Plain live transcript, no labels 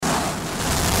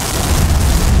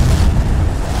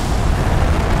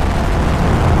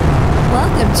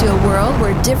Mylesworld,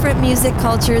 where different music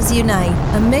cultures unite.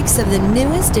 A mix of the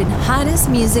newest and hottest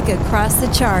music across the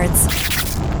charts.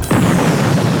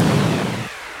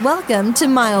 Welcome to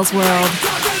Mylesworld.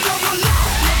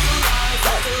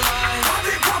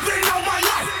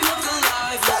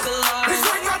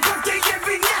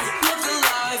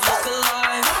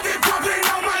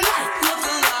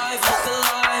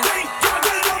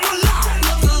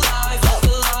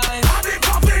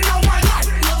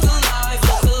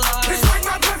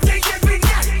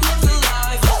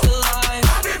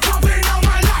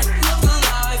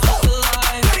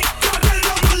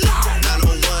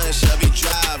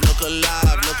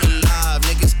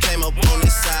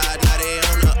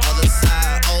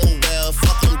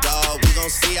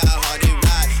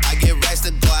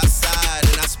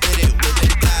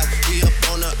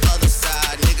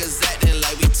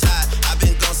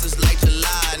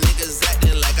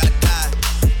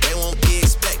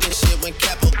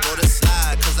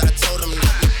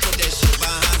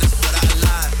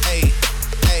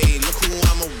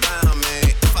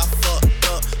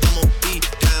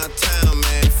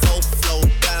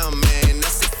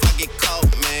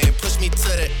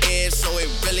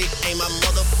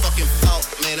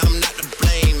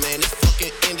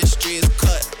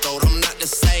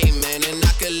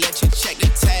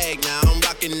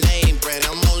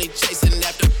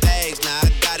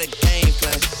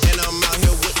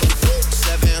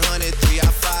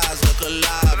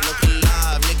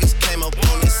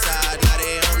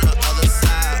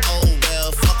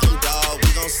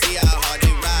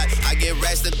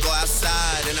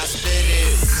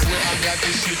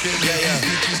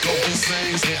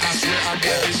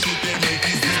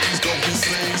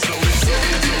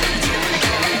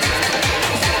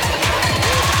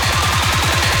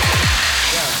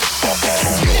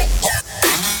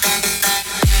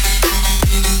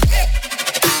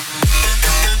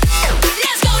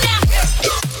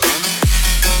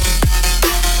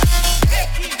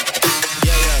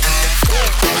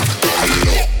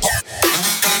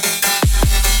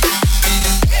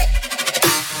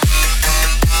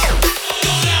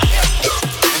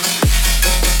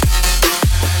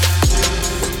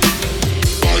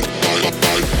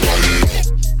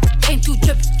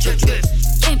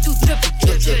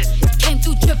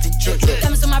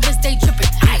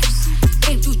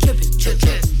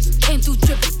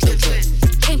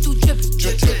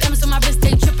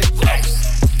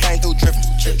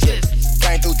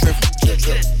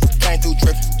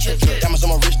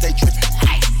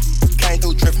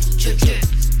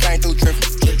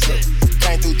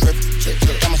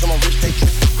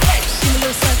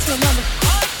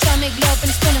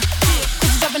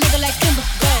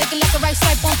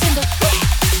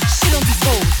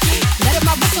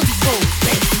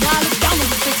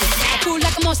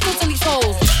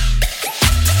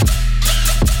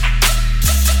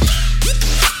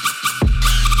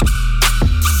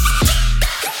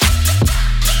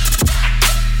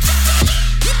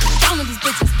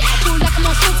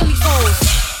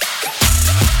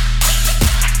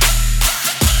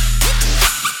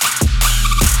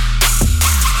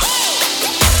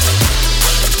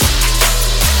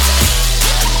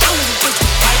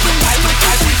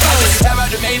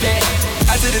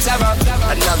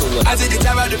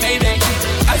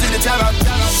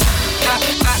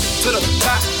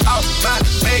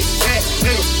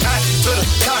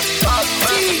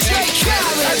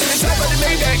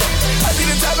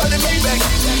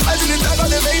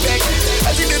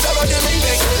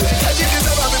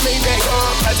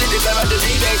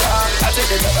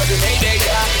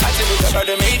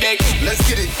 Let's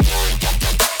get it.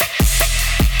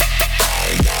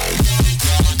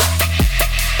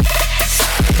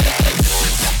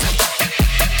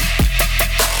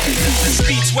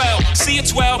 Speed 12, see it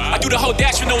 12. I do the whole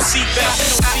dash with no seatbelt.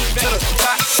 To the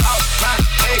top, out my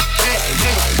head,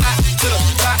 to the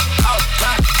top, out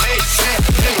my head,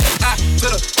 to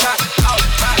the top, out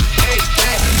my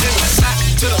head,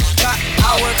 to the top.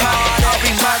 I work hard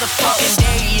every motherfucking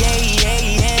day,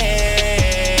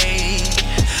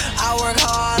 I work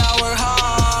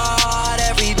hard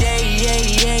every day,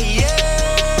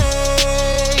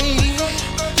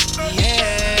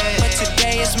 But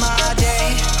today is my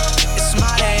day, it's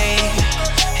my day.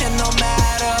 And no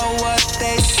matter what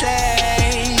they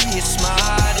say, it's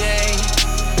my day.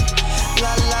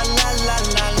 La la la la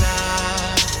la la,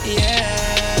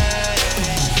 yeah.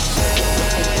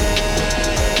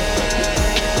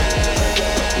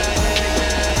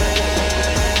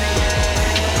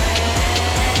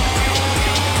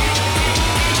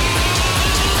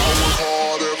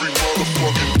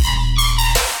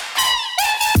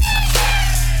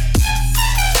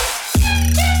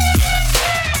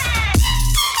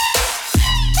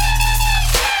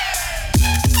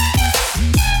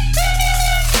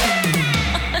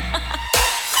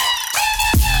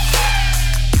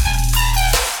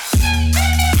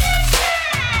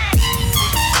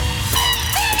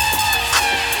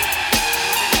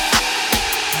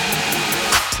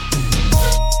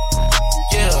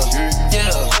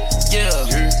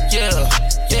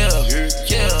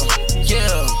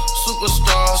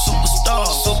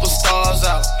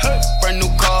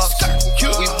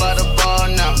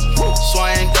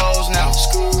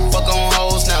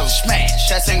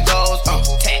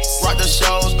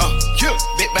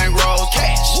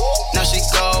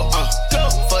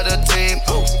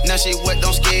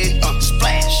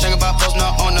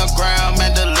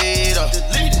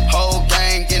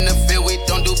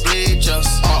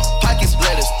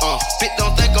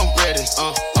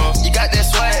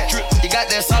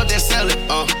 that salt, that sell it.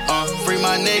 Free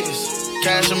my niggas,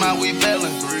 cash them out, we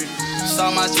bailin'. Saw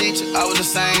my teacher, I was the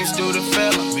same student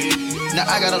fella. Now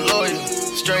I got a lawyer,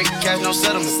 straight cash, no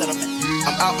settlement.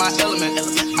 I'm out my element,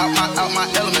 out my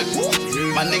element.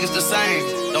 My niggas the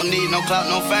same, don't need no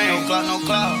clout, no fame. No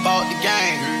clout, bought the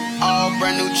game, all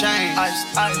brand new chain. Ice,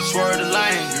 swerve the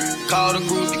lane, call the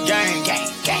group the gang.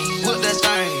 Whip that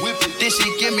thing, this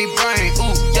shit give me brain.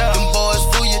 Ooh, yeah. Them boys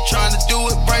fool you trying to do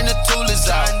it, bring the toolers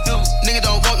out. Nigga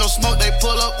don't want no smoke, they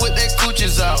pull up with their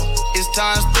coochies out. It's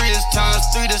times three,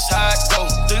 this how it go.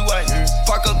 Three-way,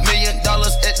 park $1 million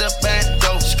at the bank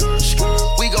door.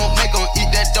 We gon' make 'em eat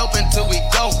that dope until we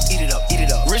go. Eat it up.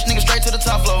 Rich nigga straight to the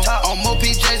top floor. On more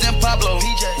PJs than Pablo.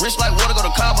 Rich like water, go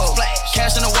to Cabo.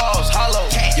 Cash in the walls, hollow.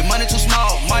 Your money too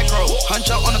small, micro. Hunch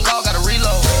up on the call, gotta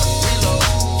reload.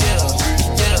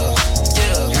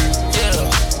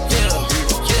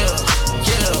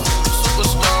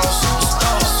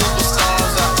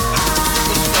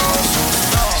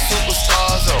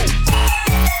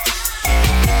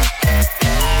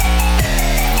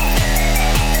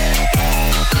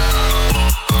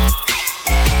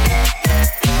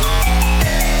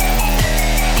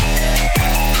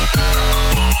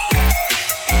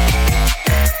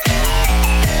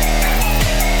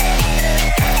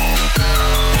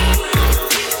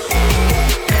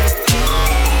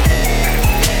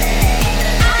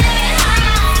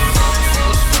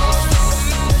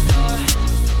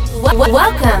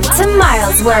 Welcome to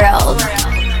Mylesworld.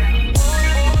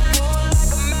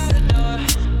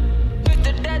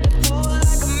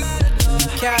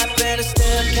 Cap and a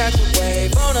stem, catch a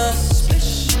wave on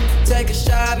us. Take a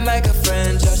shot, make a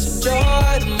friend, just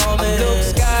enjoy the moment. I'm Luke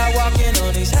Skywalking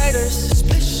on these haters.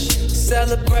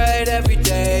 Celebrate every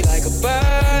day like a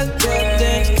birthday.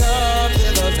 Things come to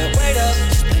those that wait up.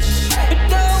 But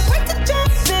don't wait to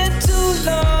jump in too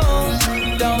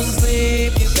long. Don't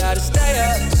sleep, you gotta stay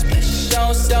up.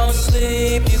 Don't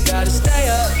sleep, you gotta stay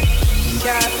up.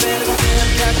 Cap and a stem,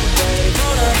 catch a wave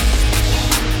on us.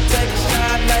 Take a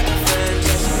shot, make a friend,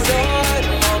 just enjoy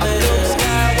the moment. Blue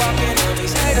sky walking on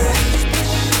these haters.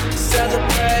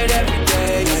 Celebrate every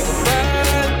day like a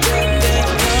birthday. Then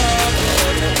come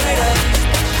and later.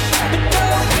 But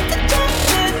don't wait to jump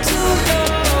in too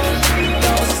long.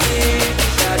 Don't sleep, you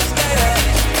gotta stay up.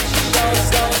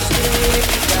 Don't sleep,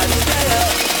 you gotta stay up.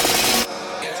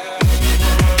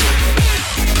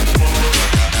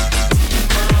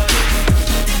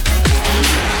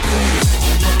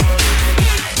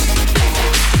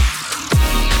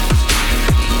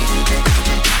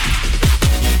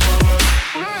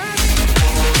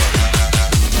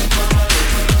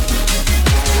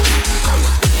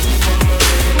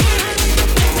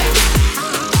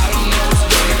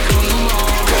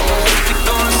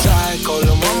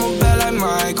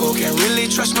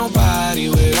 Trust nobody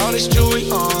with all this jewelry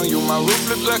on you. My roof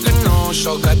look like a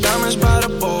no-show. Got diamonds by the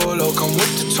bolo. Come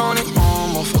with the Tony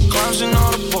Momo for clowns and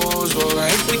all the balls. Well, I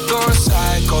ain't we going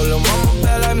psycho. Lil' mama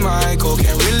bad like Michael.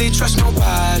 Can't really trust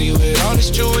nobody with all this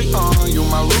jewelry on you.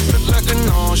 My roof look like a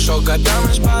no-show. Got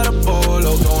diamonds by the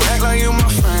bolo. Don't act like you my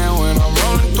friend when I'm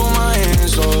rolling through my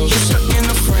hands. Oh, you stuck in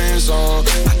the friend zone.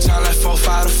 I tell like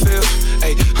 4-5 to 5.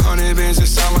 Ayy, 100 bands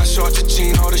inside my shorts, a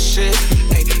jean, all the shit.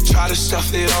 Ayy, try to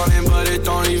stuff it all in, but it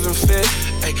don't even fit.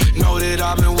 Ayy, know that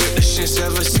I've been with the shits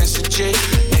ever since a jit.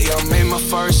 Ayy, I made my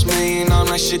first million, I'm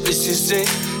like, shit, this is it.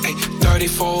 Ayy,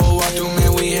 34 walk through,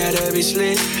 man, we had every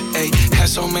slit. Ayy, had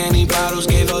so many bottles,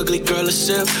 gave ugly girl a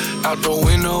sip. Out the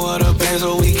window of the Benz,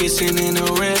 so we get sitting in the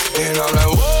rent. And I'm like,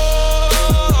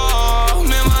 whoa,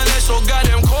 man, my legs so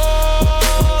goddamn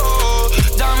cold.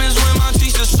 Diamonds when my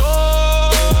teeth are sore.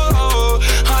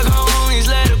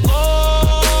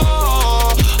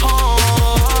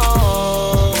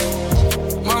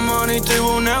 They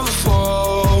will never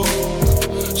fall.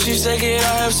 She said it, I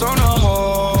have on the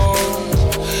hold.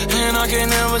 And I can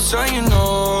never tell you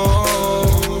no.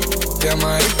 Damn,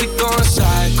 I hate be going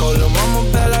psycho. Lil' mama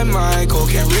bad like Michael.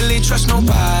 Can't really trust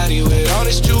nobody with all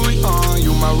this jewelry on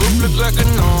you. My roof look like a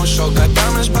no-show. Got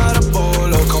diamonds by the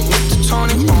bolo. Come with the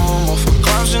Tony Momo for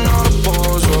clowns and all the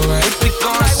balls. Well, I hate be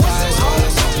going psycho.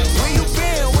 Where you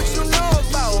been? What you know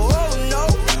about? Oh no.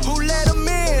 Who let him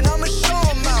in? I'ma show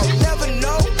him out. Never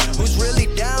know. Who's really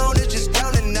down is just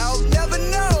down and out. Never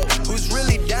know who's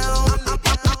really down.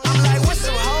 I'm like, what's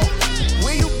up, ho?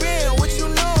 Where you been? What you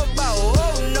know about?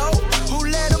 Oh no. Who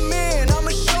let him in? I'ma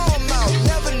show him out.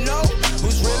 Never know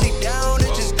who's really down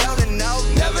is just down and out.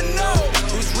 Never know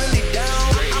who's really down.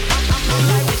 I'm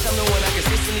like, bitch, I'm the one I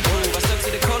consistently prove. I stuck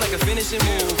to the code like a finishing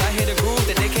move. I hit a groove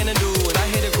that they can't undo, and I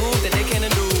hit a groove that they can't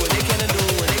undo, and they can't undo,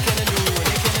 and they can't undo, and they can't undo, and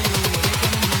they can't undo.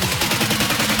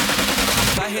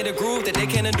 I hit a groove that they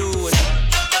can't undo.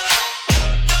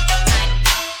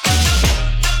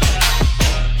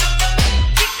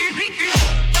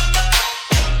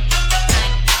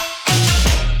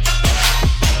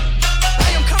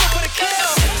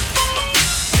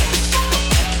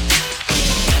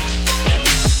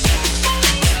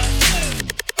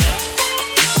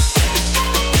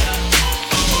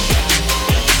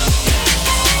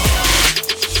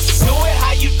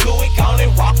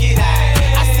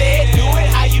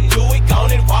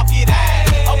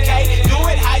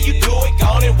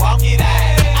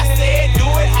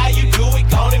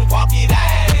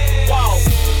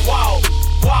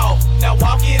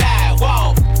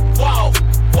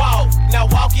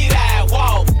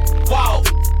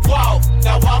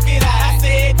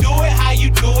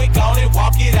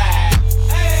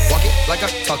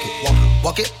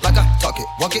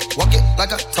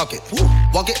 like I talk it.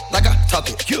 Walk it like I talk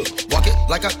it. Walk it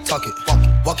like I talk it.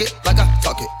 Walk it like I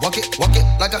talk it. Walk it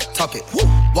like I talk it.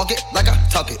 Walk it like I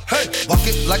talk it. Hey, walk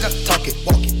it like I talk it.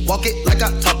 Walk it like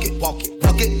I talk it. Walk it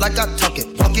like I talk it.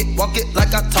 Walk it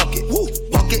like I talk it.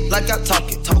 Walk it like I talk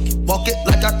it. Walk it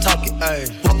like I talk it. Hey,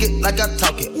 walk it like I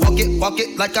talk it. Walk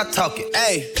it like I talk it.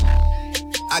 Hey,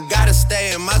 I gotta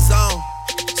stay in my zone.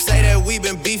 Say that we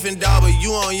been beefing, dawg, but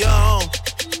you on your own.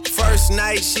 First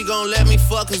night, she gon' let me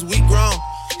fuck cause we grown.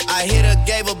 I hit her,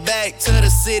 gave her back to the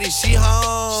city, she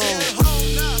home.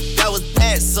 That was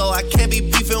that, so I can't be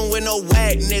beefing with no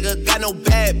whack nigga, got no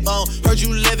backbone. Heard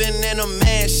you living in a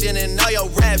mansion and all your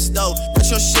raps though. But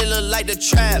your shit look like the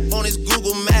trap on his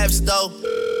Google Maps though.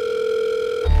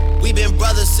 We been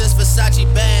brothers since Versace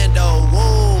Bando,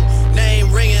 whoa.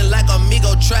 Name ringing like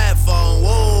Amigo trap phone,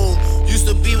 whoa. Used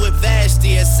to be with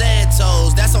Vashti at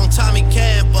Santos, that's on Tommy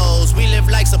Campos. We live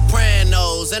like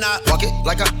Sopranos, and I walk it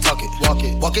like I talk it. Walk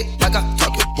it like I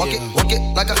talk it. Walk it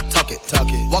like I talk it. Walk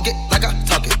it like I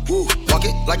talk it. Walk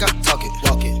it like I talk it.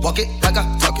 Walk it like I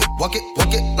talk it. Walk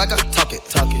it like I talk it.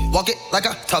 Walk it like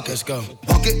I talk it. Let's go.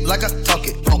 Walk it like I talk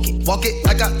it. Walk it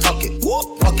like I talk it.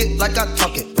 Walk it like I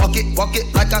talk it. Walk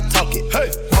it like I talk it. Hey,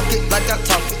 walk it like I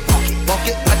talk it. Walk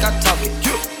it like I talk it.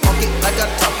 Walk it like I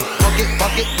talk it.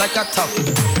 Walk it like I talk it.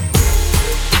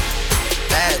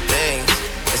 Bad things,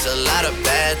 it's a lot of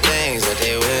bad things that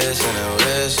they wish and they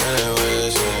wish and they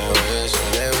wish and they wish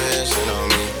and they wishing on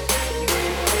me.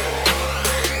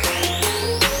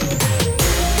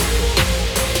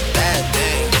 Bad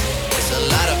things, it's a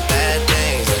lot of bad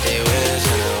things that they wish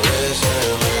and they wish and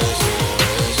they wish and they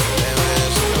wish and they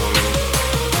wishing on me.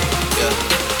 Yeah.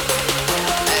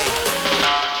 Hey.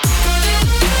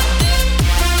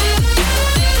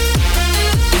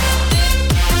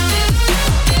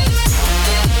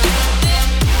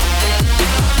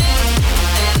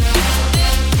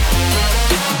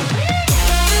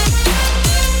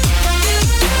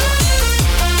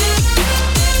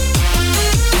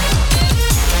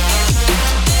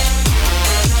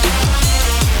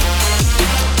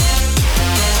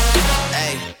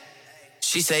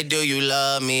 She say, do you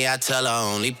love me? I tell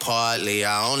her only partly.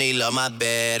 I only love my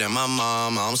bed and my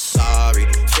mama, I'm sorry.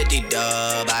 50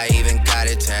 dub, I even got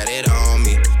it tatted on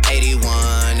me.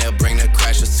 81, they'll bring the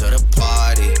crashers to the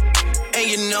party. And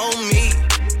you know me,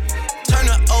 turn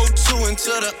the 02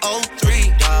 into the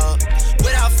 03, dawg.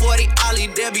 Without 40 Ollie,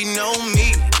 there be no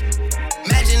me.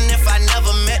 Imagine if I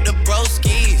never met the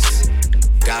broskies.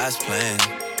 God's plan,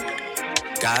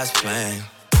 God's plan.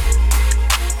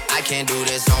 I can't do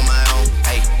this on my own,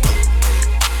 hey, no.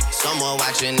 Someone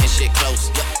watching this shit close,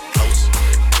 yeah, close.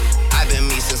 I've been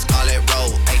me since Scarlet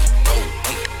Road, hey, road,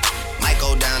 hey. Might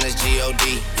go down as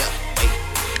G.O.D., yeah, wait.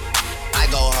 I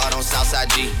go hard on Southside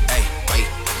G, hey, wait.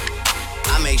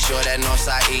 I make sure that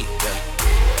Northside E, yeah.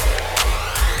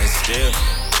 And still,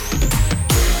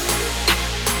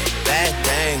 bad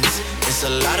things, it's a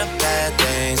lot of bad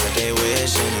things that they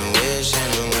wishing and wishing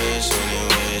and wishing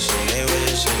and wishing they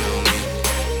wishing on me.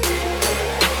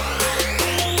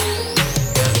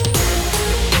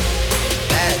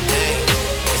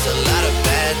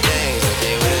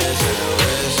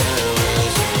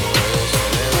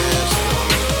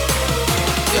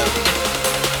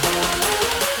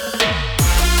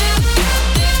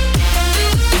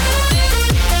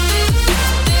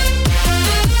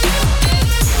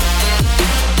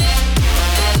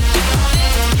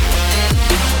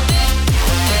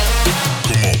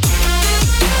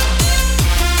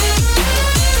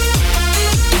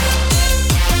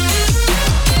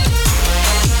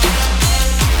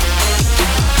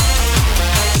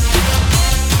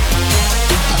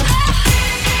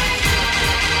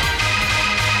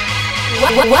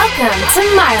 Welcome to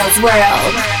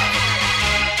Mylesworld.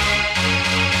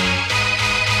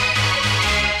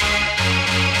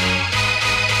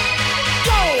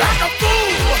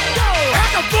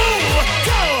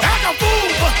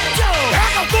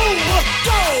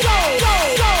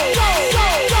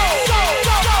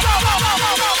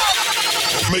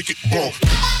 Make it bump.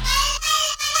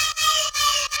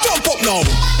 Jump up now.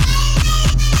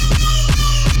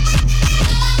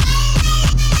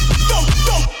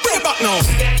 Bring it back now.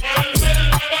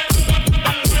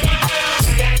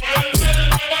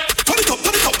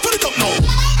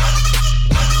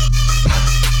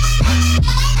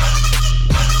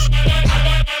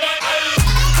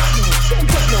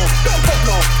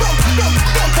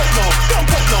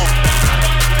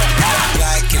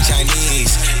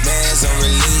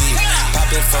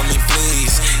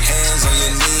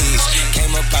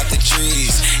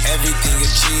 everything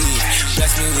achieved.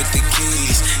 Bless me with the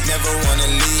keys, never wanna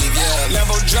leave, yeah.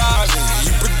 Level driving,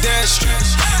 you pedestrian.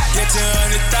 Get to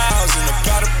 100,000,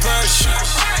 apply the pressure.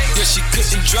 Yeah, she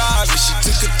couldn't drive it, she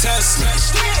took a Tesla.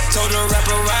 Told her wrap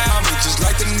around me just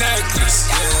like the necklace.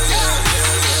 Yeah, yeah,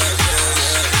 yeah, yeah.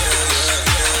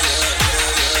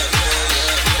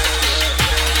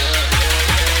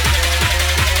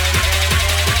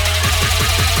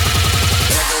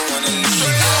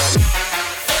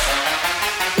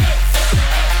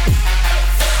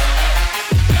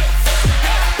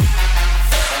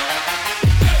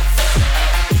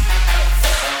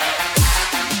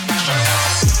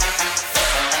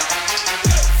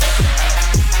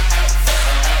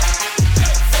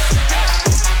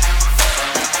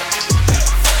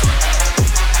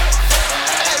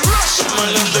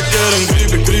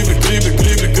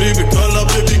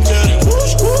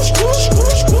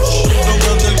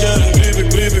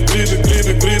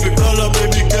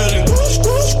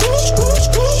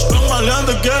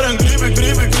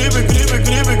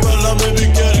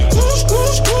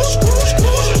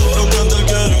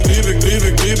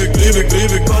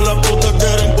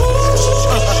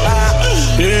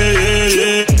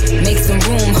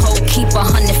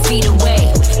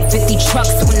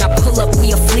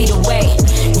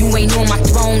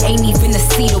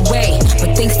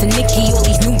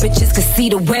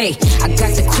 The way I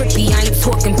got the crippy, I ain't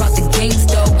talking about the gangs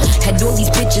though. Had all these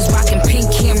bitches rocking pink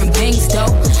hair and bangs though.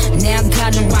 Now I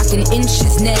got them rocking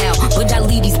inches now, but I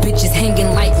leave these bitches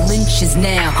hanging like lynches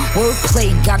now.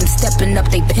 Wordplay got them stepping up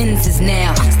they pins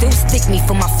now. Still stick me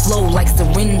for my flow like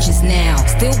syringes now.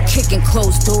 Still kicking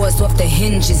closed doors off the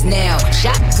hinges now.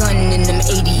 Shotgun in them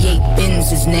 88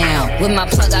 Benzes now. With my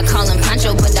plug I call him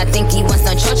Pancho, but I think he wants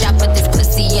some chocha. I put this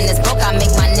pussy in his boca, I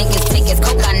make my niggas take his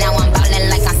coca. Now I'm ballin'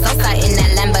 like I'm Sosa in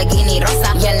that Lamborghini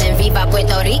Rosa. Yelling Viva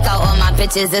Puerto Rico, all my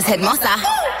bitches is hermosa.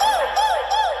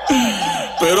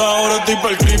 Pero ahora estoy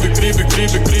pa'l creepy.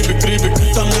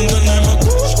 También tenemos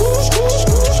kush.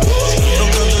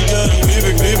 Los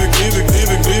que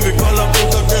quieren creepy. Pa' la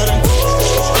puta quieren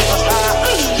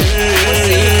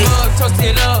Toast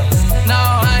it up, no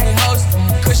I ain't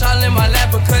hostin'. Kush all in my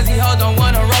lap because he hold don't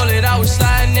wanna roll it. I was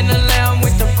sliding in the lamb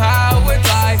with the power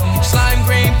glide. Slime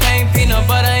green paint, peanut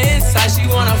butter inside. She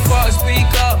wanna fuck, speak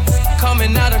up,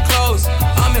 coming out of clothes.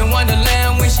 I'm in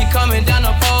Wonderland when she coming down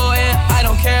the pole. And I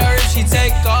don't care if she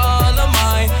take all of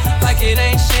mine. Like it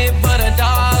ain't shit but a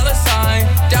dollar sign.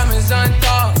 Diamonds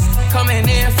unthought, coming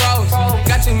in froze.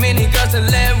 Got too many girls to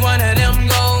let one of them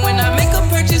go. When I make a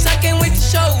purchase I can't wait to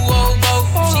show.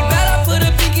 She bad, I put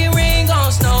a pinky ring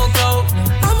on snow globe.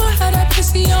 I'ma have that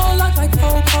pussy on lock like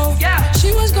Coco. Yeah.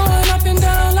 She was going up and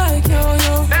down like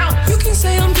yo-yo. You can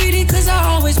say I'm greedy cause I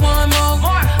always want more.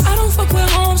 I don't fuck with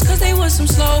homes cause they was some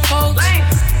slow folks.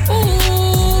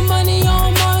 Ooh, money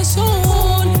on my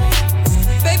soul.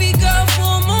 Baby girl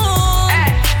full moon.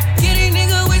 Get a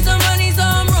nigga with some money,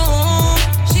 some room.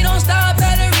 She don't stop,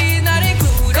 batteries not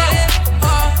included.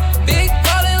 Big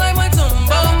ballin' like my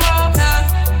Tumbo.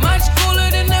 Much cooler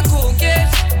than the cool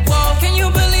kids. Whoa, can you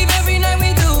believe every night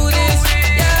we do this?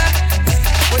 Yeah.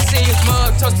 We'll see you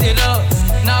mug, toast it up.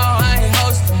 No, I ain't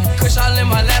hostin'. Kush all in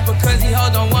my lap because he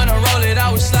hold don't wanna roll it. I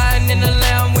was sliding in the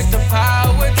lamb with the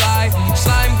power glide.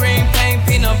 Slime green paint,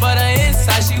 peanut butter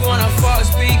inside. She wanna fuck,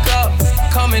 speak up,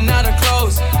 coming out of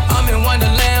clothes. I'm in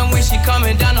Wonderland when she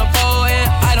coming down the pole. And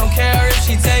I don't care if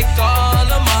she take all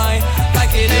of mine.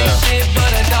 Like it ain't shit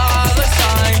but a dollar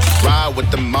sign. Ride with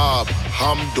the mob,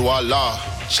 Hamdulillah.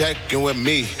 Check in with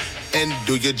me and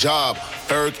do your job.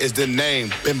 Ferg is the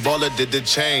name, Ben Baller did the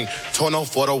chain. Torno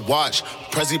for the watch,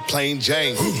 Prezi plain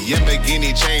Jane.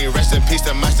 Yamborghini chain, rest in peace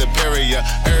to my superior.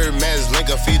 Hermes link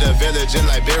a feed a village in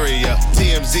Liberia.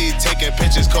 TMZ taking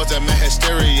pictures causing my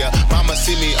hysteria. Mama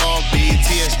see me on BET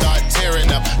and start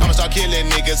tearing up. I'ma start killing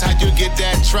niggas, how you get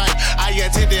that tripe? I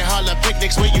attended Harlem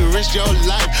picnics where you risk your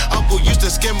life. Uncle used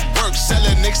to skim work,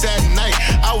 selling nicks at night.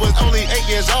 I was only 8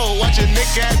 years old, watching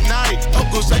Nick at night.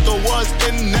 Uncle Psycho was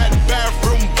in that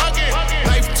bathroom bucket.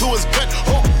 Knife to his gut,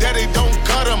 hope daddy don't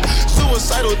cut him.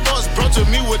 Suicidal thoughts brought to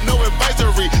me with no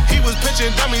advisory. He was pitching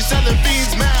dummies, selling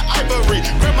fiends, mad ivory.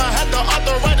 Grandma had the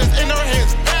arthritis in her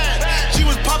hands, bad. She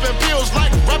was popping pills like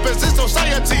rappers in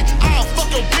society. I'll fuck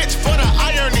your bitch for the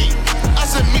irony. I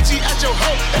said meet you at your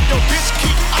hoe if your bitch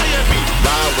keep eyeing me.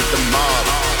 Ride with the mob,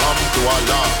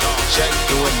 Hamdulillah. Check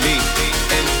you and me,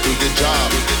 and do your job.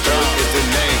 Ferg is the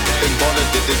name, Ben Baller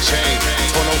did the chain.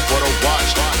 Torno for the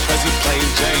watch, Prezi plain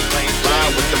Jane.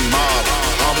 Ride with the mob,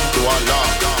 Hamdulillah.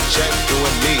 Check you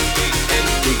and me, and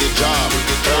do your job.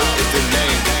 Ferg is the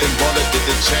name, Ben Baller did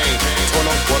the chain.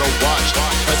 Torno for the watch,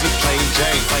 Prezi plain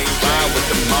Jane. Ride with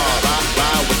the mob,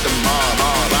 ride with the mob,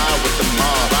 ride.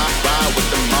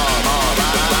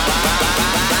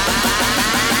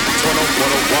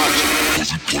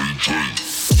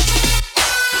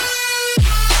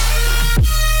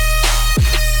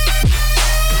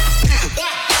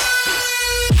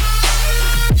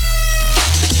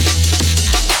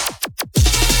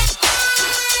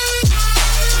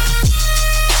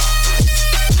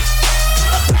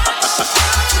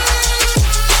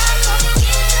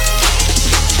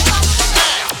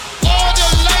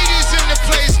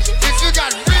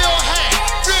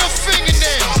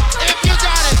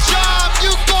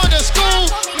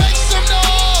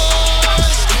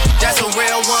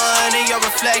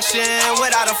 reflection,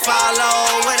 without a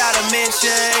follow, without a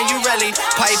mention. You really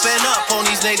piping up on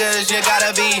these niggas, you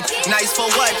gotta be nice for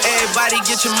what? Everybody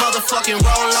get your motherfucking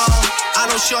roll on. I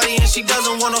know shorty and she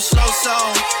doesn't want no slow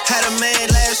song. Had a man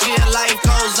last year, life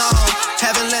goes on.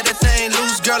 Haven't let the thing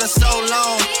loose, girl, in so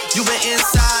long. You been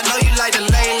inside, know you like to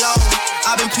lay low.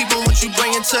 I've been peeping what you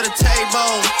bringing to the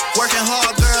table. Working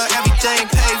hard, girl, everything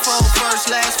paid for.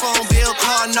 First, last phone bill,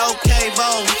 car, no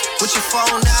cable. With your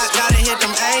phone out, gotta hit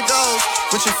them angles.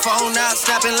 With your phone out,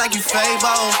 snapping like you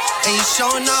Fable. And you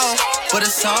showing off, but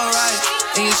it's alright.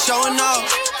 And you showing off,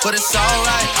 but it's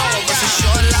alright. It's a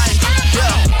short life,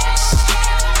 yeah.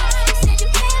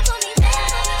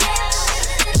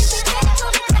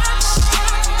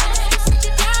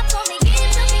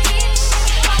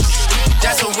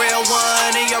 That's a real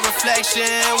one in your reflection,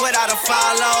 without a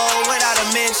follow, without a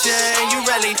mention. You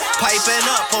really piping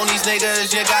up on these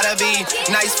niggas, you gotta be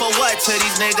nice for what to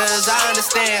these niggas? I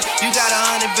understand, you got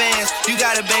 100 bands, you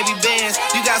got a baby Benz,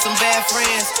 you got some bad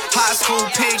friends. High school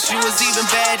pics, you was even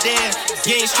bad then.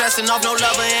 You ain't stressing off no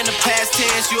lover in the past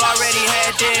tense, you already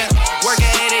had them. Work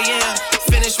at 8 a.m.,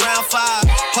 finish round 5.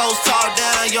 Post tall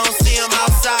down, you don't see them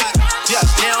outside. Yeah,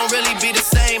 they don't really be the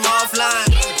same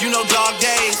offline. You know dog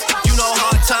days, you know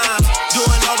hard times.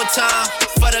 Doing overtime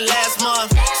for the last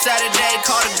month. Saturday,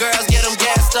 call the girls, get them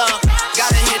gassed up.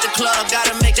 Gotta hit the club,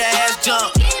 gotta make that ass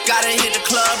jump. Gotta hit the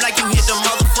club like you hit the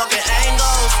motherfucking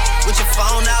angles. With your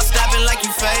phone out, snapping like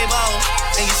you Fable.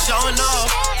 And you showing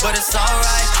off, but it's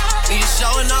alright. And you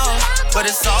showing off, but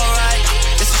it's alright.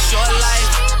 It's a short life.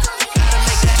 Gotta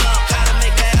make that jump, gotta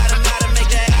make that, gotta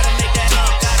make that, gotta make that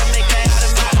jump, gotta make that,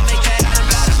 gotta make that,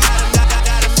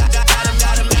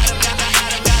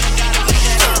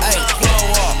 Hey,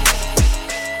 plug up.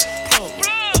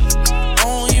 I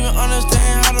don't even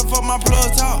understand how the fuck my plug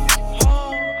talk.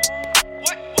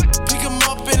 Pick him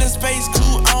up in a space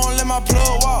coupe, I don't let my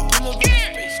plug walk.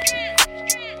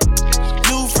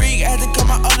 New freak, had to cut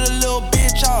my other little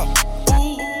bitch off.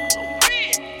 Ooh.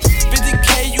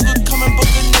 50K, you could come and book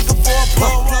a nigga for a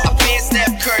plug walk. I been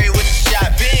Steph Curry with the shot,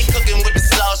 been cooking with the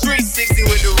sauce, 360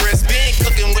 with the wrist, been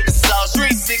cooking with the sauce,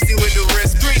 360 with the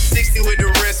wrist, 360 with the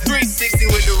wrist, 360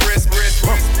 with the wrist.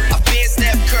 I been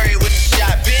Steph Curry with the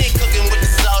shot, been cooking with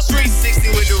the sauce,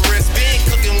 360 with the wrist, been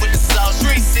cooking with the sauce,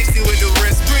 360 with the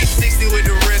wrist, 360 with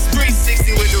the wrist,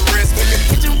 360 with the wrist. In the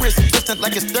kitchen wrist, twisted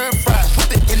like it's stir fry.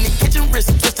 Whip it in the kitchen wrist,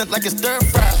 twisted like it's stir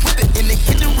fry. Whip it in the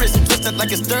kitchen wrist, twisted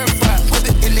like it's stir fry. Whip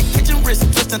it in the kitchen wrist,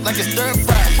 twisted like it's stir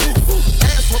fry.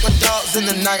 Dance with my dogs in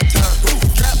the nighttime.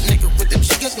 Trap nigga with the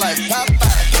chickens like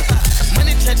Popeye.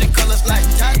 Money changing colors like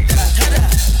Tata.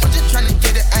 I'm just tryna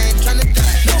get it, I ain't tryna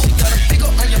die. She got a big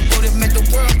ol' on your booty, make the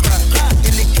world cry.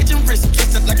 In the kitchen wrist,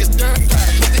 twisted like it's stir fry.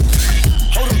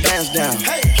 Hold them bands down,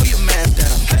 pull your man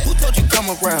down. Who told you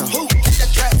come around? Who? Get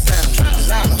that trap sound.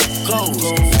 Designer, clothes,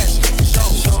 fashion,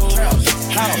 shows, traps,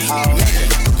 house,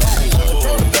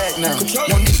 throw the bag now.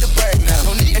 No need to brag now.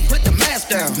 No need to put the mask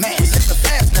down. We set the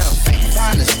fast now.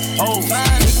 Finest, oh,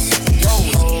 finest,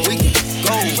 gold. We can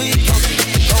go, we can go.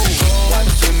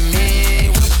 Watching me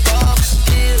with the fuck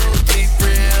still be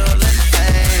real and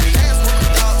fame. Dance with the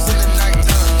dogs in the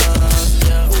nighttime.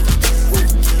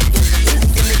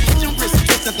 In the kitchen wrist,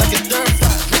 twisted like it's stir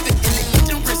fry. In the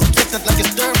kitchen wrist, twisted like it's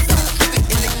stir fry. In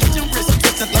the kitchen wrist,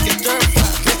 twisted like it's stir fry.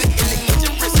 In the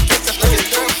kitchen wrist, twisted like it's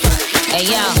stir fry. Hey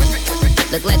yo,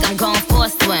 look like I'm going for a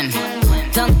swim.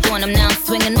 Dunked on him, now I'm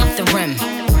swinging off the rim.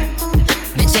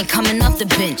 Bitch ain't coming off the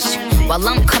bench, while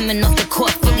I'm coming off the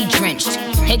court fully drenched.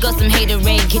 Here goes some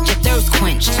haterade, get your thirst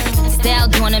quenched. Style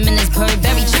doing him in this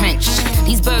Burberry trench.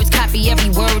 These birds copy every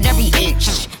word, every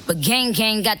inch. But gang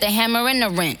got the hammer and the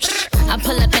wrench. I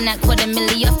pull up in that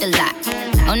 $250,000 off the lot.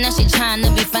 Oh, now she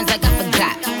tryna be friends like I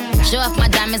forgot. Show off my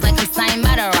diamonds like I'm signed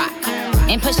by the rock.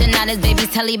 Ain't pushing out his baby's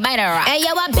telly by the rock. Hey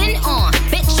yo, I been on,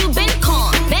 bitch you been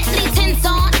con. Bentley tints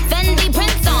on, Fendi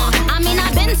prints on. I mean I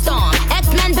been storm,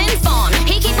 X-Men been formed.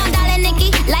 He keep on dialing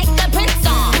Nicki like the Prince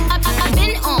song. I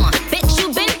been on, bitch you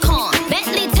been con.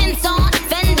 Bentley tints on,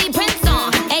 Fendi prints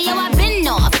on. Hey yo, I been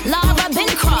off, Laura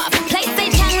been Croft. Play say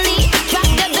Chang Lee,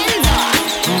 drop the Benz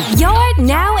off. You're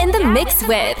now in the mix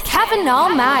with Kevin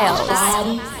Miles.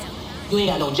 You ain't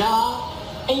got no job,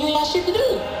 and you ain't got shit to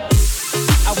do.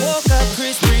 I woke up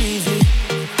Chris Breezy.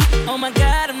 Oh my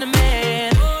God, I'm the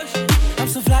man. I'm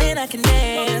so fly and I can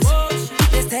dance.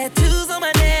 There's tattoos on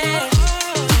my neck.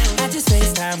 I just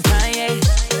FaceTime Kanye.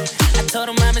 I told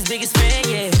him I'm his biggest fan,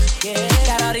 yeah.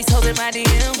 Got all these hoes in my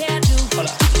DM. Hold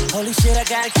up. Holy shit, I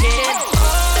got a kid.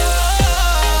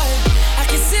 Oh, I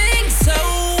can sing so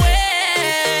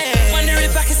well. Wonder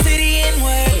if I can say the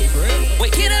N-word.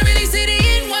 Wait, can I really say the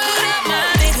N-word? What up,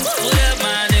 my nigga? What up,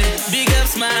 my nigga? Big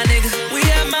ups, my nigga. We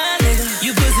have my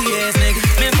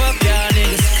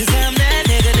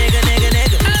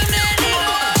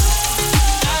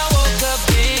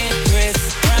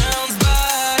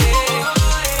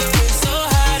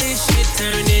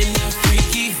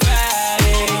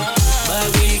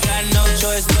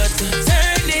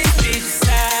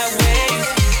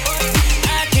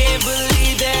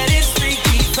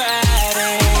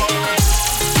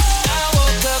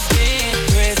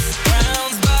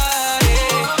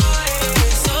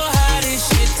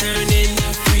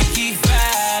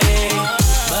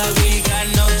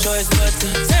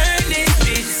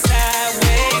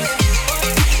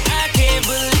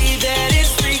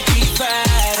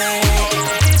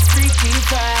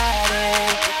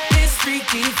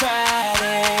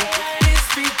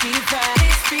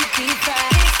Freaky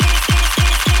Friday.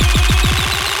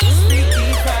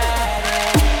 Freaky Friday.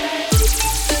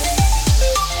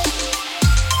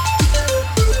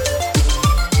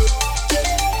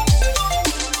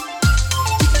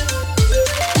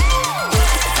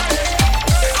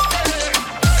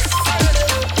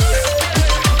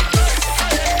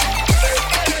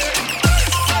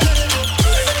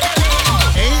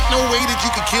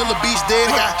 Kill a beach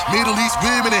dead. I got Middle East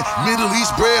women and Middle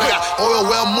East bread. I got oil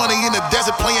well money in the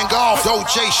desert playing golf.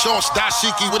 Dolce shorts,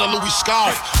 dashiki with a Louis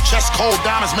scarf. Chest cold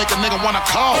diamonds make a nigga wanna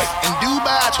call. In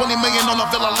Dubai, 20 million on a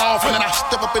villa loft. And then I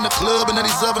step up in the club and then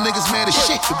these other niggas mad as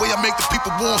shit. The way I make the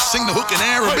people want to sing the hook in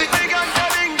Arabic.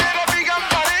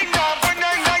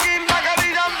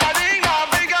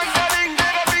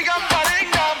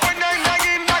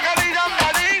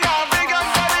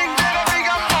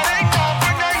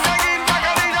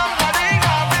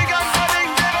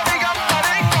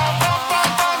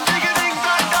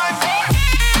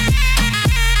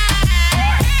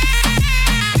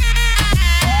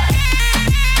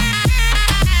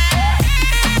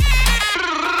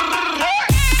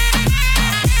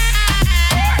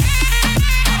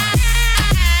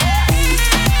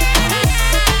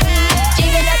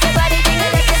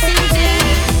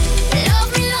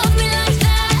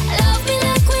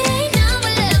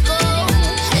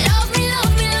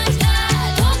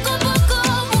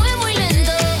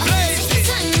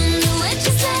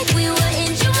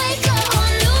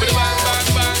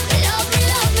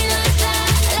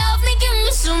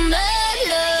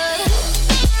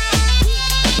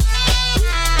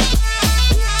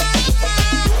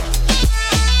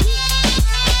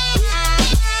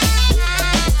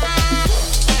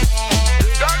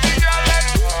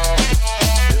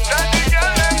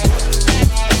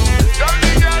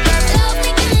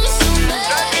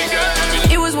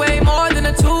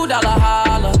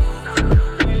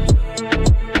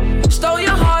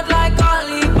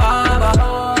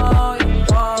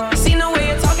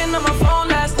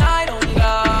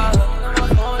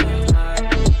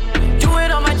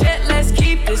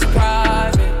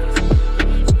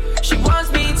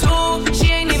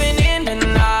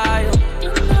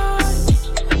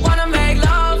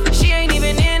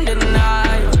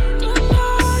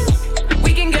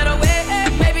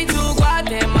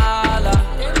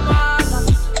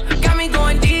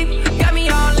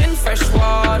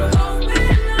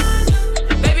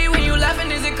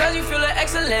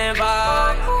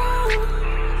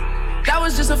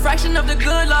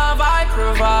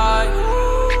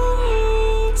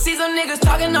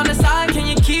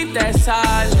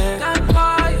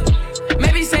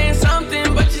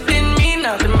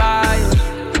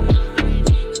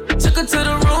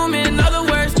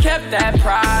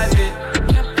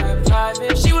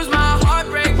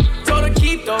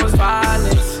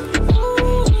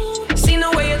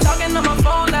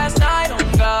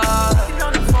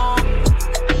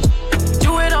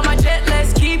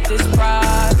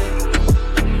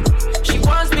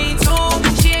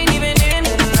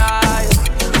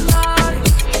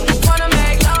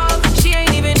 She ain't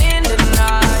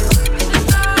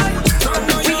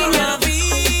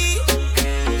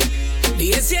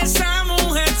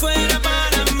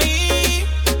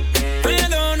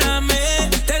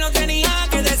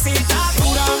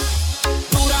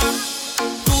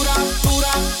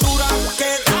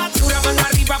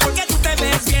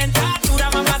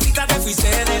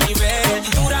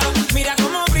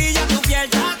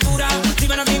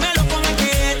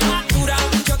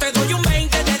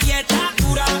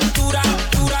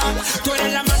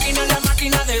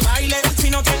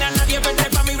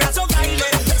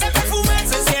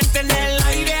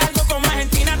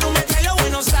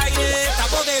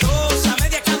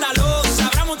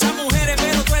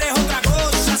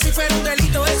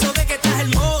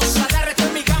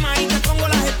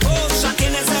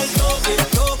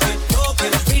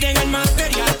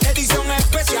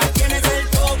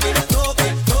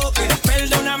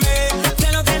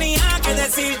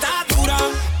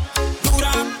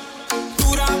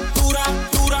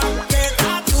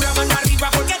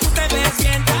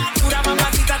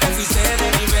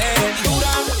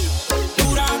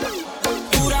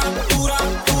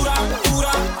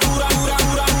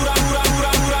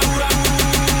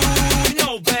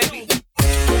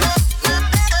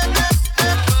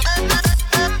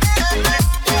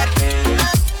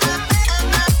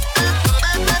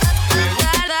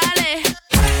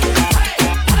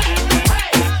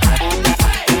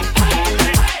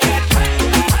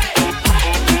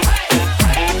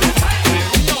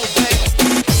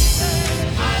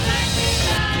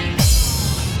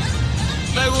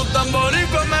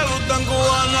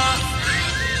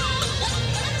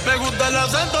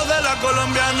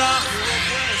colombiana.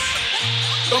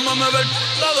 Cómo me ve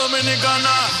la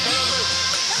dominicana.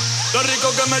 Lo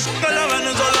rico que me chupa la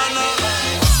venezolana.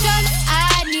 Son,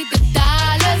 I need the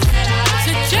dollars.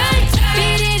 So church,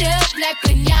 beat it up like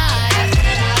piñata.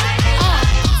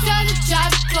 Tell the job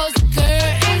to close the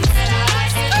curtains.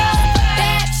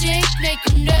 Bad chicks make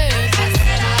them nervous.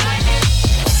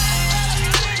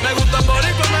 Me gustan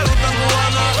boricua, me gustan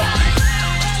cubana.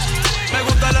 Me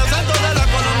gusta el acento de la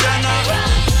colombiana.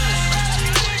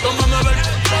 Como me ve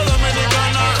la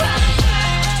dominicana.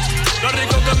 Lo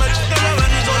rico que me chupa la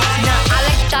venezolana. Now I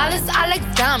like dollars, I like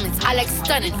diamonds, I like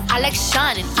stunning, I like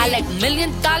shining, I like $1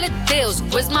 million deals.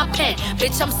 Where's my pen?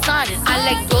 Bitch, I'm signing. I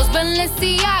like those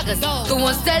Balenciagas, the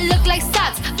ones that look like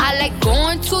socks. I like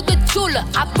going to the Tula.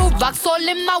 I put rocks all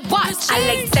in my watch. I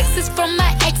like texts from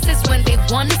my exes when they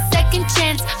want a second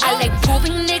chance. I like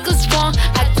proving niggas wrong.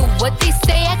 I do what they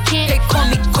say I can't. They call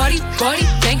me Cardi, Cardi,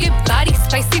 banging body,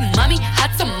 spicy mommy,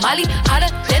 hot tamale,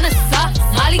 hotter than a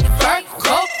Somali.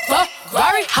 Virgo,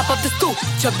 Ferrari, hop up the stoop,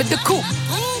 jump in the coupe.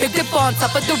 Big dip on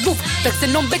top of the roof,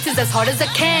 flexing on bitches as hard as I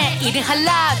can. Eating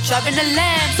halal, driving a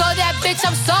lamb. So that bitch,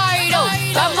 I'm sorry though.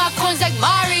 Got my coins like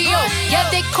Mario. Yeah,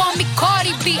 they call me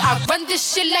Cardi B. I run this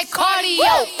shit like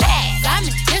cardio. I'm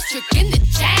in district in the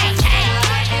chain.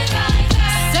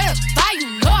 Certified,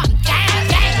 you know I'm gang,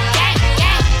 gang, gang,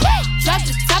 gang. Drop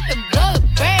the top and blow the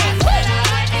brand.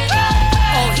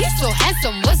 Oh, he's so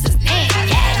handsome. What's his name?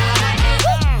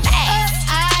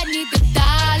 I need the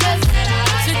dollars.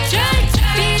 So church,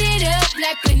 beat it up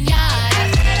like piñata.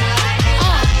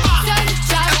 Tell the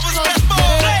job to close the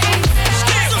curtains.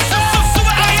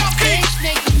 Bad chicks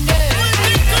make them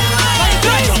nervous.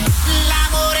 La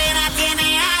morena tiene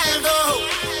algo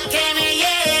que me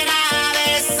llena de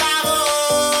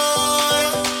sabor.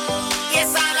 Y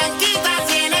esa blanquita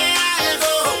tiene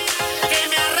algo que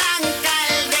me arranca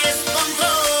el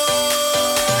descontrol.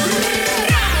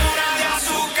 Una de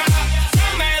azúcar,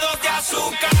 dame 2 de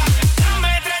azúcar,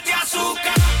 dame 3 de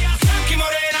azúcar. Blanqui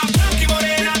morena,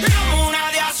 dame 1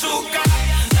 de azúcar,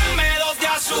 dame 2 de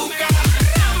azúcar,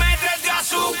 dame 3 de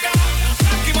azúcar.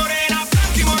 Blanqui morena,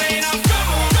 dame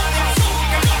 1 de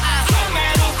azúcar, dame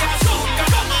 2 de azúcar,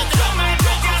 dame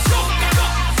 3 de azúcar.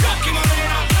 Blanqui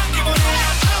morena, dame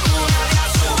 1 de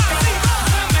azúcar,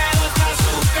 dame 2 de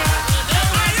azúcar,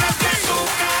 dame 3 de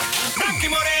azúcar. Blanqui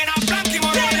morena, blanqui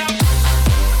morena.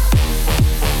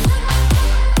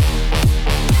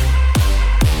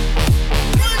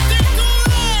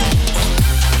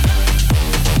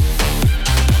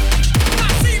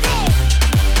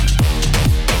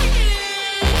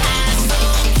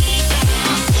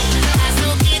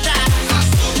 Azuquita,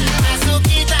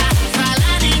 azuquita, pa'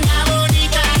 la niña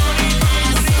bonita.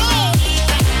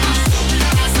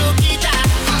 Azuquita,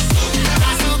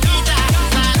 azuquita,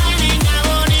 pa' la niña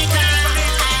bonita.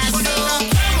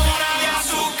 Una de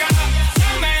azúcar,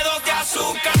 dame 2 de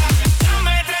azúcar,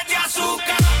 dame 3 de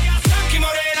azúcar. Blanqui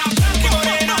morena,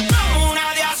 dame 1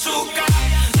 de azúcar,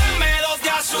 dame 2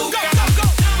 de azúcar,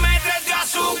 dame 3 de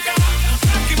azúcar.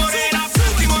 Blanqui morena,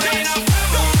 dame 1 de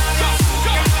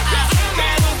azúcar, dame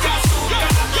 2 de azúcar,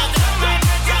 dame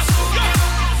 3 de azúcar.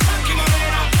 Blanqui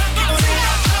morena, dame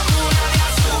 1 de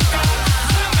azúcar,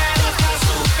 dame 2 de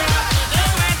azúcar,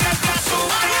 dame 3 de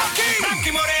azúcar.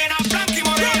 Blanqui morena, blanqui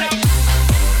morena.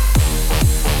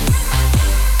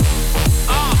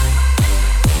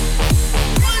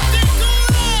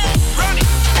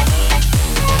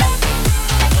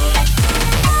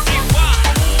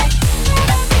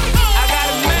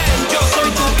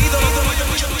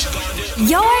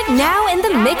 You're now in the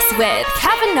mix with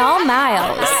Kevin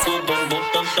Miles.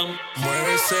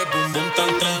 Mueve ese bum bum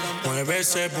tan tan, mueve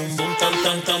ese bum bum tan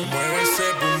tan tan, mueve ese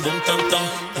bum bum tan tan,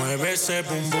 mueve ese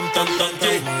bum bum tan tan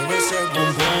tan, mueve ese bum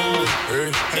bum,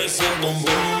 ese bum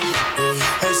bum,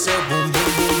 ese bum bum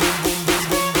bum bum bum.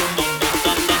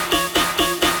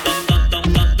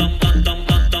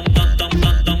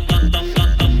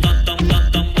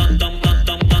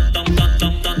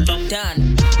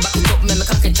 Done. Back it up, make me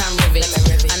cock it and rev it.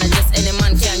 And I just any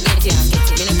man can get it.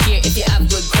 Me no care if you have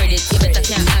good credit. You better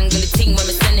can't angle the thing when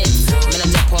me send it. Me no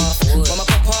drop off, when me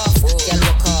pop off, y'all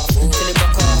walk off, till they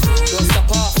buck off. Don't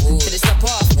stop off, till they stop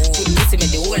off. Good pussy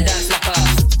make the whole dance lock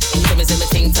off. So me say me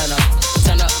thing turn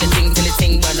up the thing till the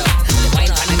thing burn up. Wine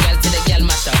on a girl till the girl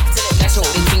mash up. Dash out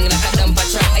the thing like a dumper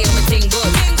truck. I am me thing good,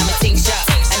 and me thing sharp,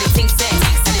 and the thing set,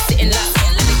 and the sitting lock,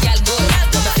 and the girl good.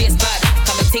 But my face bad,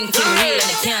 'cause me thing real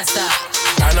and it can't stop.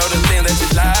 I know the thing that you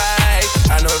like,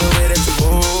 I know the way that you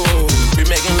move. We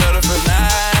making love the first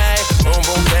night, boom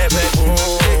boom bad bad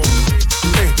boom.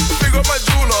 Hey, big up my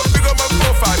jeweler, big up my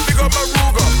profile, big up my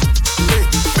Ruger. Hey,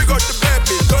 big up the bad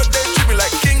bitch, God they treat me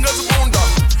like king of the moon dog.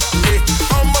 Hey,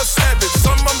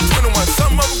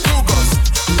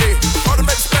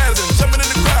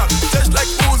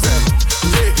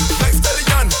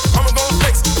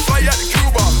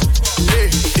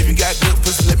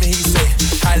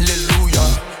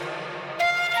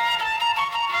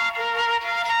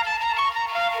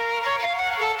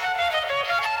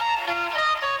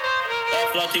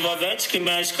 Gosto envolvente que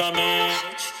mexe com a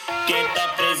mente. Quem tá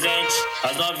presente,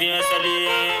 as novinhas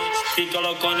salientes. Fica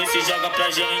loucona e se joga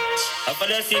pra gente. Eu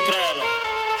falei assim pra ela.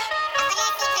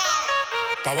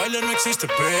 Pa' bailar no existe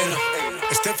pena.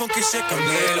 Este funky se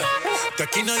candela. De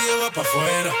aquí nadie va pa'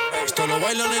 afuera. Esto lo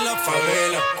bailan en la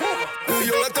favela. Y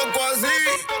yo la toco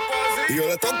así. Y yo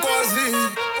la toco así.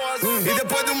 Y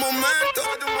después de un momento,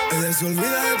 ella se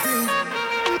olvida de ti.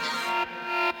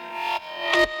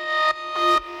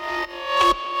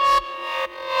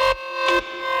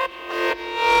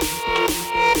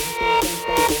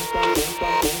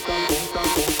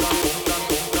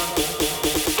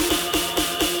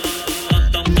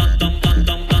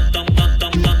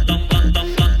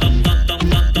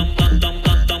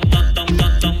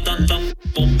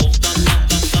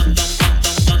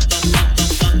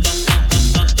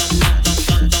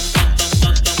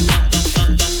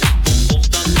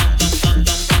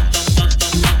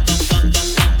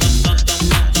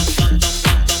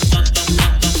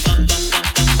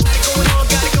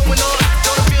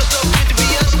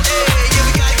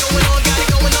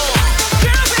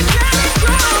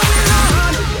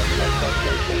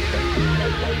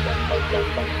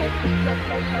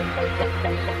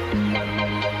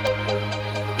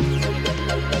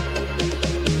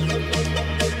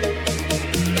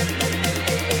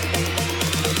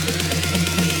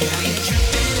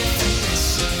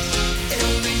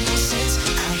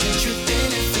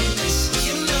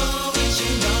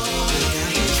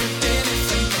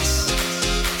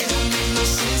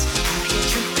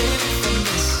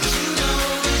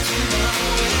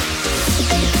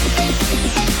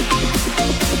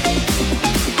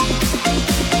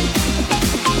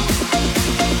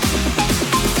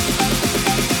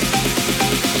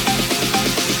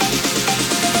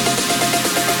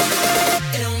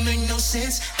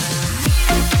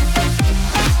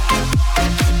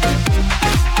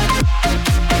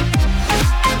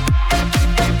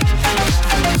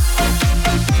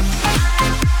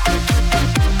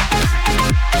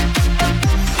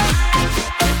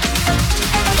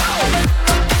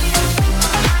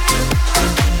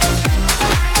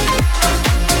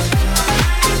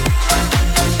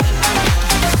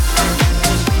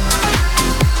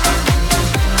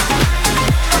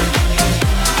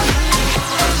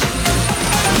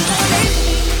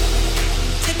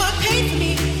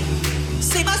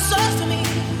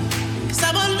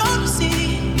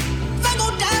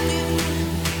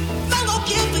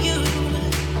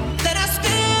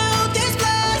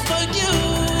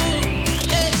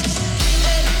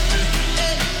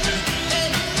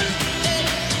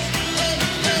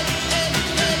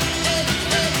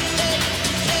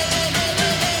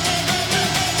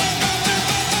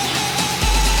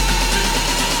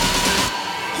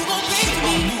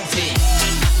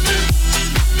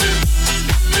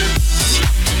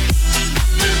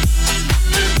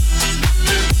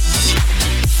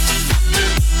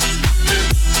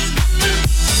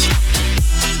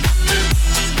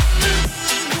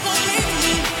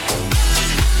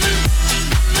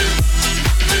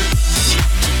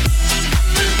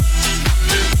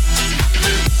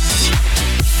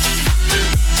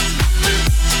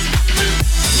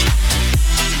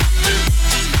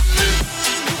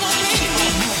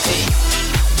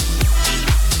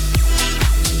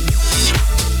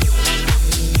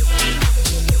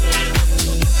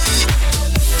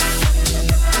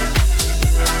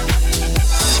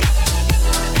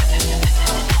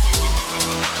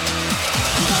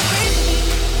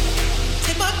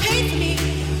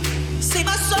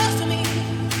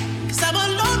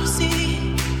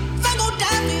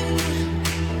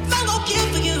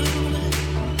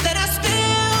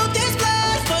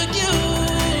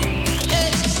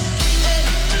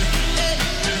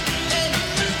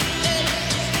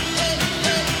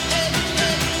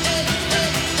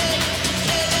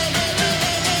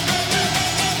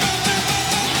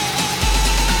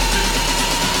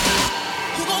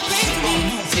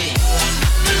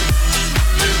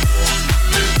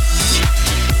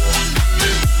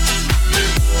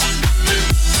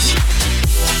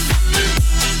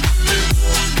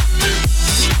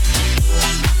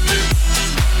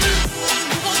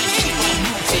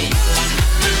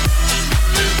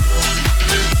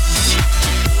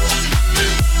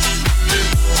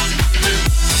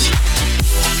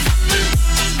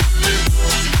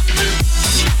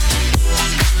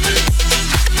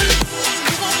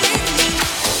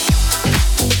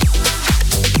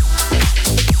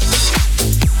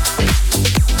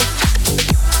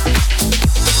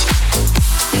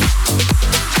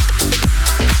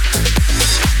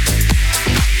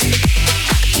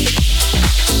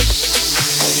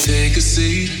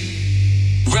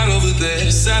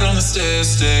 Sat on the stairs,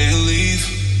 stay or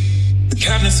leave.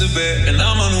 Cabinets are bare, and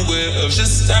I'm unaware of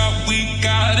just how we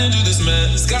got into this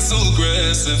mess. Got so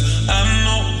aggressive. I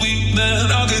know we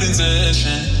meant all good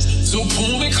intentions. So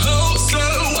pull me closer.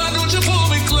 Why don't you pull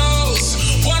me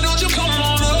close? Why don't you come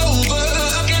on over?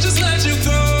 I can't just let you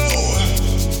go.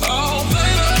 Oh,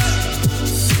 baby.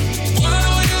 Why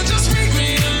don't you just meet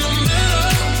me in the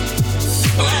middle?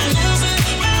 I'm losing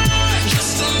my mind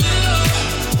just a little.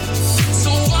 So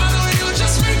why don't you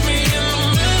just meet me in the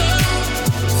middle?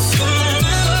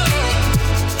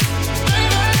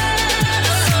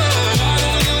 Why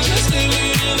don't you just meet me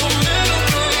in the middle,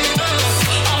 baby?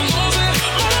 I'm losing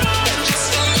my mind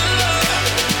just a little.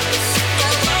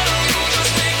 Why don't you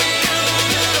just meet me in the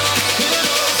middle?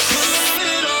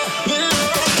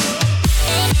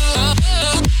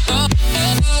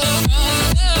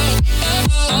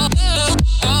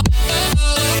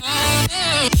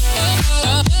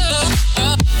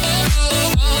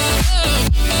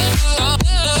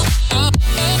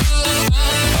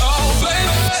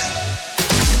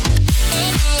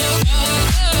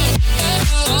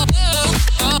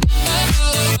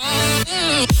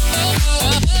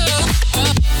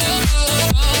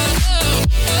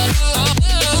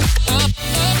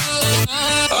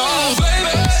 Oh,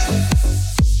 baby.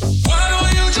 Why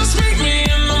don't you just meet me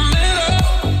in the middle?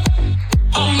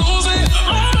 I'm losing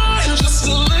my mind just a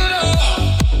little.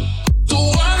 So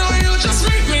why don't you just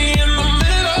meet me in the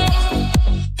middle?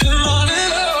 In the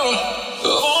middle.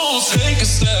 Oh, take a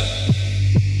step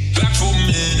back for a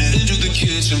minute into the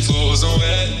kitchen. Floors are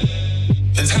wet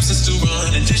and taps are still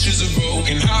running. Dishes are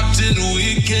broken. How did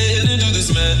we get into this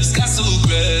mess? Got so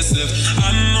aggressive.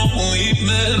 I know we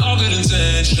meant all good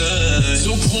intentions.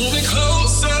 So pull me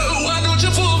closer. Why don't you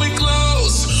pull me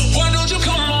close? Why don't you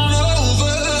come on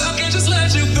over? I can't just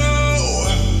let you go.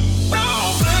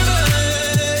 Oh,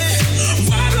 baby.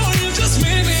 Why don't you just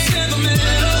meet me in the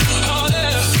middle? Oh,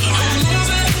 yeah. I'm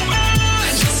losing my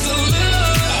mind just a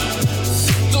little.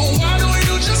 So why don't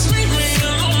you just meet me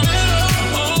in the middle?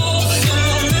 Oh, in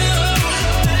the middle.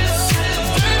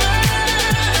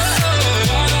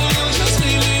 Why don't you just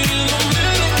meet me in the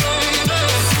middle, baby?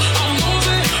 I'm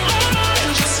losing my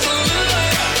mind just a little.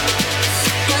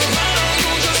 So why don't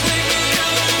you just meet me in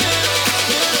the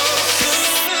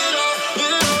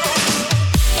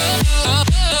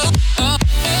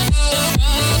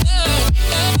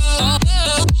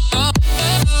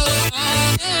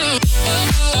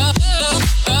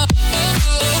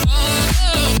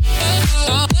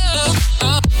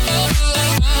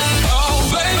Oh,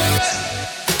 baby.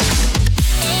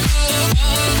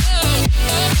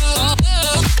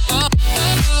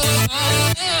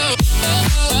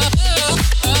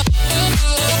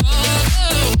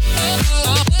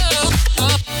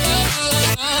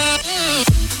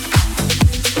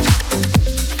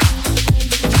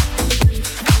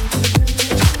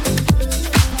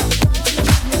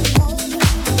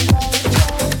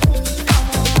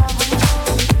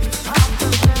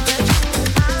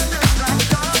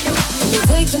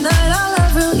 Take the night, I'll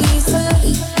have real easy.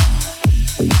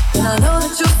 And I know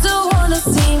that you still wanna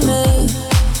see me.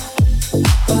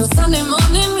 On Sunday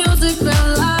morning, music real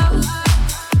loud.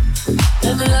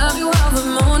 Let me love you while the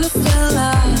moon is still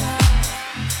out.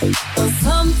 There's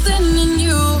something in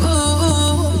you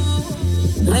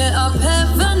lit up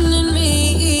heaven in me.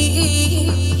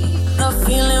 The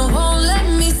feeling won't let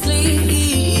me sleep.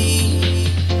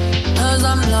 'Cause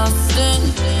I'm lost in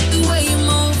the way you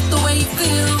move, the way you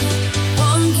feel.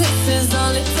 One kiss is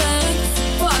all it takes.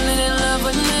 Falling in love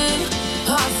with me.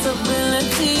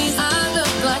 Possibilities. I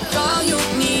look like all you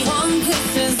need. One kiss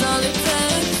is all it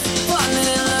takes. Falling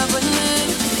in love with me.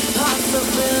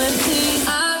 Possibilities. I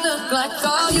look like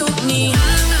all you need. I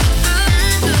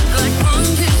look like one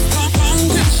kiss. One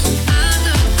kiss. I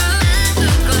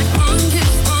look like one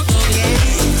kiss.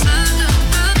 I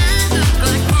look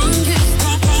like one kiss.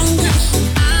 One kiss.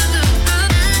 I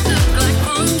look like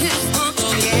one kiss.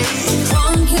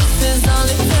 One kiss is all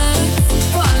it takes.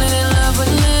 Falling in love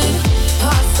with me.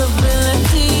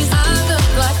 Possibilities. I look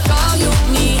like all you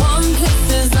need. One kiss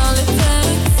is all it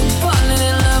takes. Falling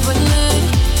in love with me.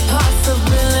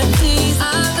 Possibilities.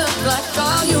 I look like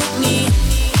all you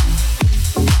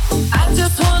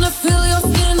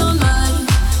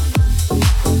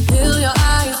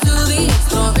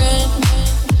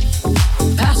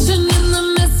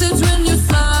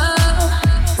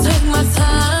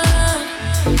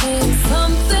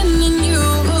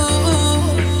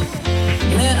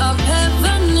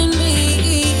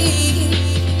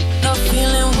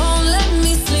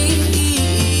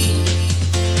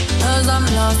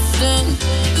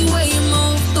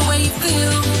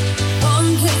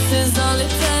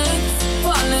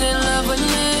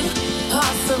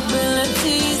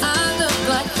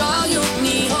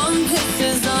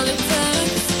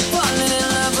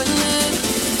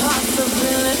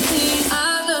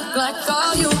like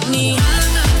all you need.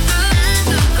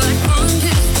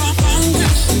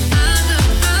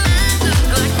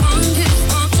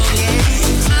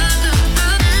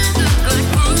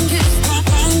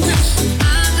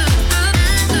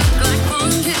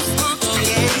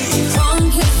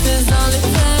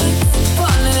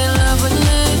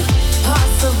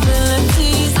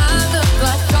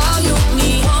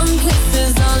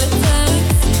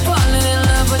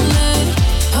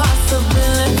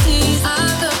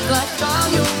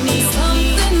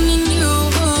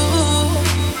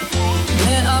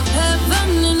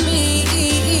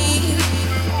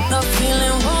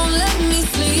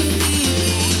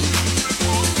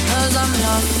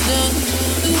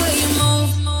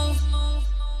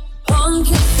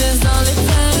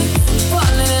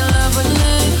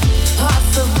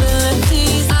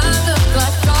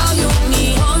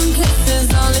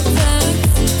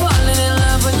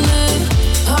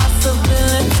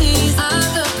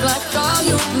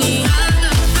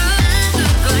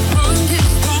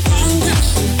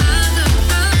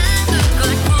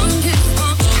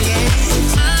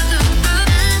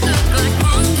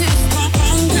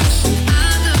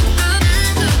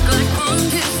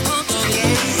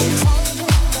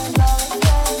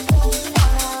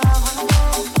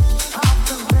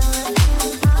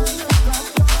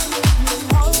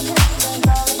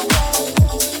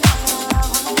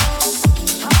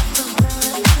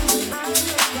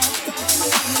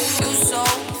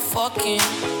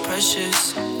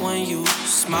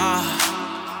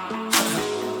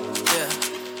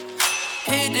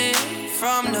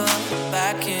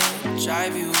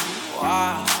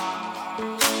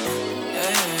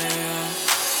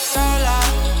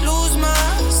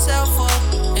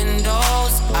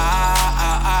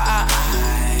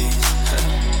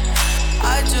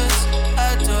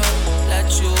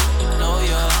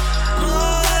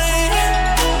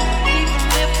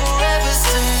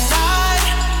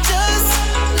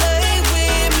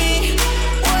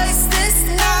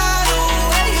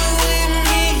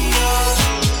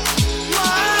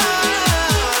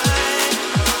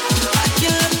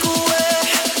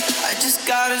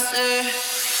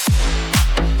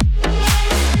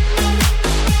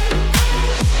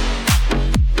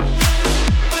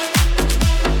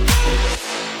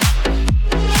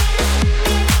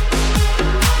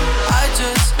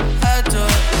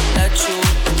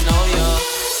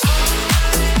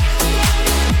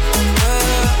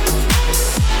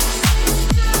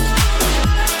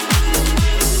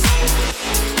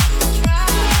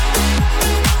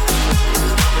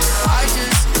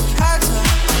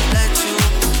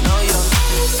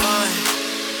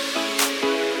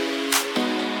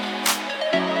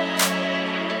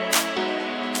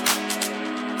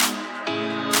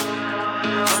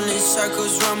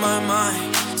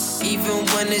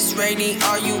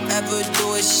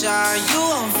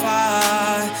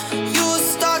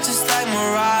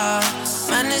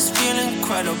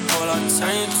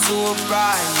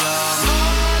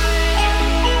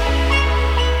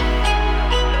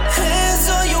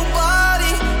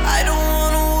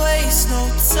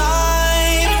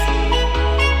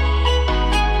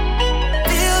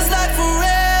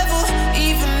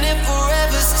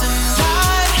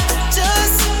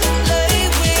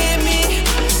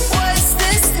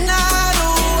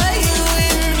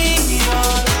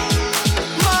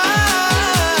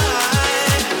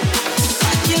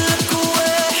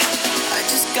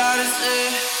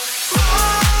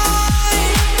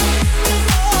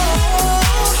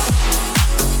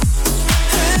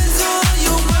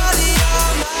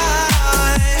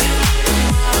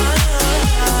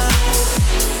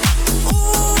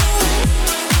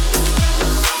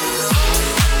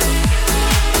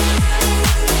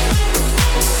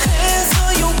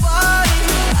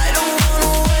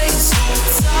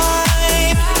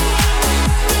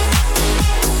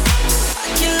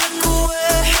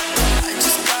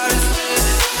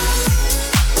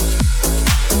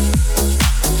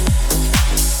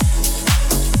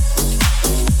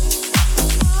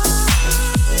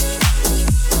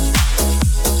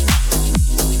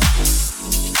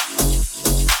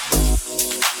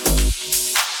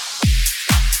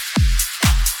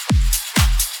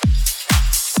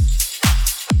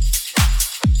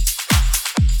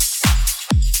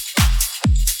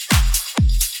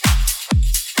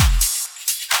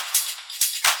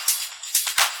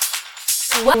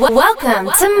 Welcome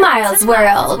to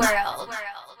Mylesworld.